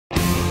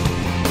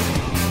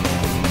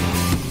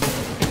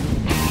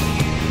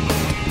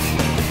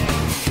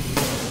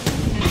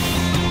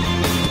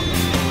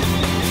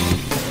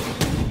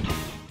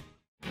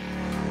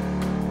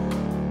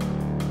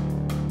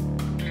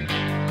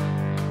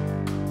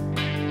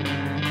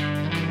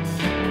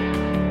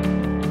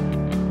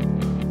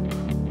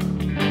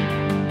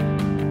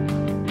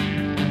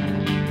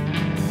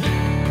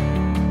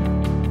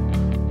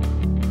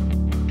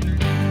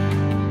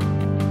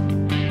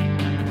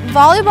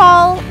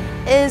Volleyball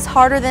is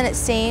harder than it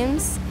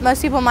seems.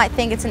 Most people might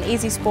think it's an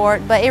easy sport,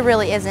 but it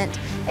really isn't.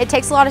 It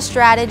takes a lot of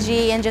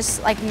strategy and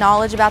just like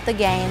knowledge about the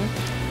game.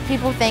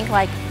 People think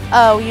like,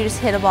 oh, you just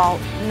hit a ball.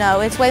 No,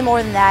 it's way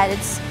more than that.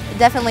 It's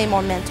definitely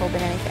more mental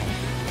than anything.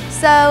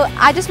 So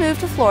I just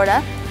moved to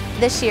Florida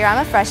this year. I'm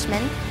a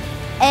freshman,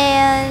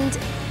 and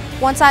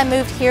once I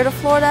moved here to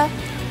Florida,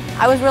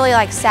 I was really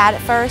like sad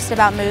at first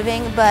about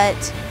moving,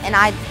 and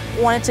I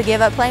wanted to give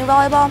up playing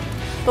volleyball.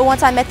 But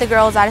once I met the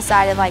girls, I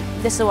decided like,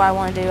 this is what I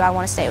want to do. I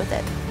want to stay with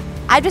it.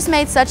 I've just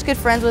made such good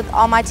friends with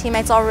all my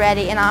teammates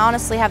already, and I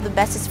honestly have the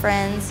bestest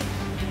friends,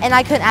 and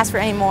I couldn't ask for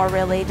any more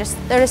really.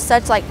 They're just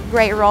such like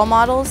great role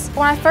models.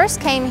 When I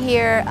first came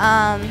here,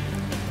 I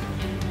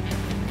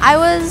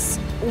was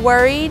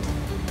worried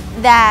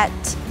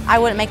that I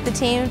wouldn't make the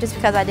team just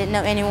because I didn't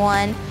know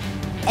anyone.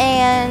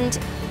 And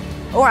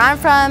where I'm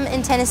from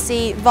in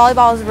Tennessee,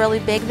 volleyball is really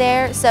big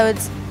there, so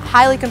it's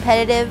highly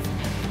competitive.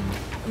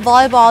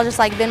 Volleyball just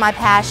like been my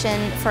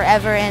passion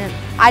forever, and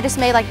I just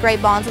made like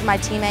great bonds with my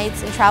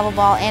teammates in travel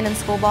ball and in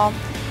school ball,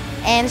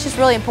 and it's just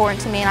really important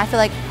to me, and I feel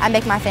like I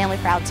make my family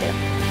proud too.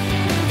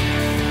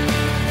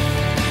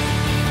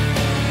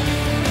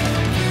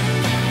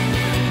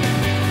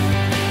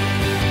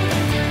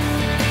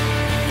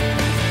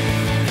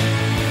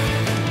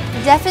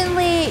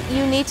 Definitely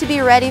you need to be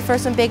ready for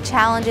some big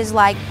challenges,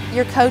 like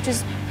your coach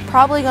is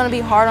probably going to be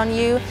hard on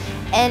you.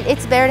 And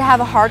it's better to have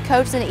a hard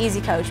coach than an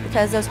easy coach,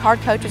 because those hard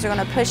coaches are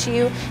going to push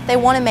you. They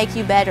want to make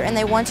you better, and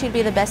they want you to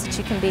be the best that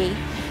you can be.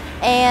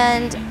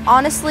 And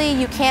honestly,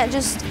 you can't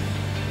just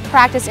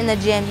practice in the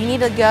gym. You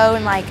need to go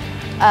and like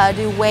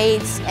do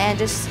weights and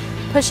just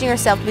pushing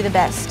yourself to be the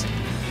best,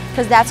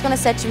 because that's going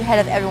to set you ahead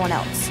of everyone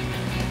else.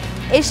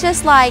 It's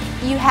just like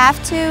you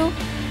have to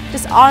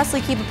just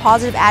honestly keep a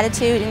positive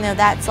attitude. You know,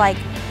 that's like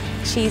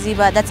cheesy,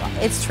 but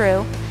it's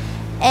true.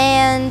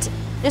 And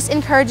just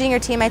encouraging your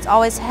teammates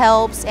always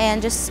helps,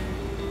 and just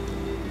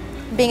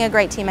being a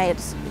great teammate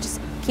just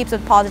keeps a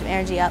positive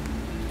energy up.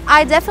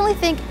 I definitely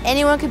think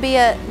anyone could be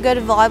a good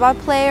volleyball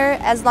player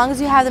as long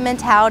as you have the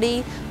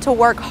mentality to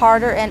work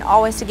harder and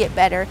always to get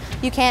better.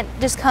 You can't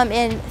just come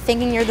in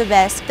thinking you're the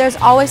best. There's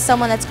always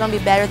someone that's going to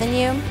be better than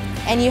you,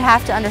 and you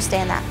have to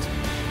understand that.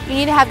 You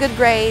need to have good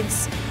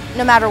grades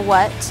no matter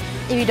what.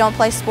 If you don't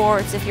play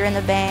sports, if you're in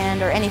the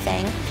band or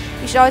anything,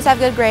 you should always have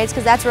good grades,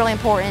 because that's really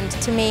important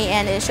to me,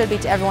 and it should be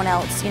to everyone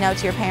else, you know,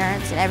 to your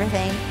parents and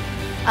everything.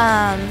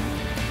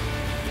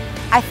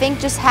 I think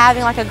just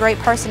having like a great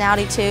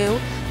personality too.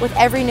 With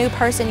every new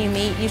person you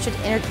meet, you should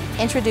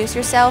introduce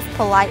yourself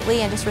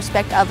politely and just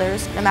respect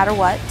others no matter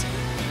what.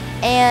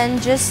 And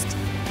just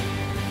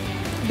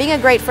being a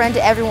great friend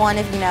to everyone.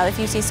 If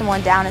you see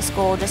someone down at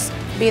school, just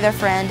be their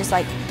friend, just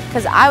like,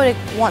 because I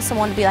would want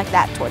someone to be like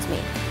that towards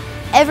me.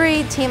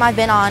 Every team I've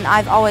been on,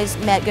 I've always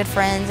met good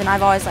friends, and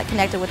I've always like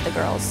connected with the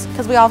girls,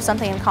 because we all have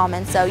something in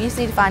common, so you just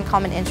need to find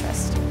common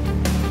interest.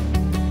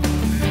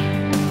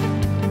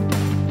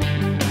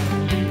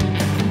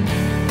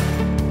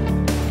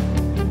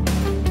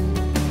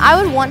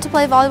 I would want to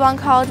play volleyball in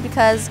college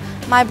because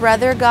my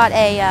brother got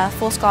a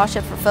full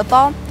scholarship for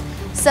football,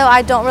 so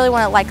I don't really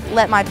want to like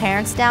let my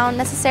parents down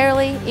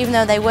necessarily, even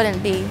though they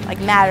wouldn't be like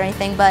mad or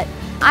anything, but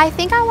I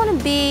think I want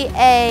to be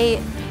a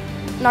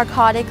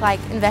narcotic like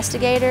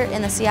investigator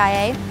in the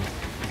CIA.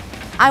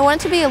 I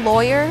wanted to be a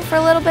lawyer for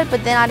a little bit,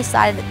 but then I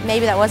decided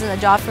maybe that wasn't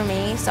a job for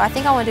me, so I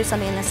think I want to do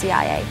something in the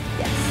CIA,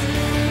 yes.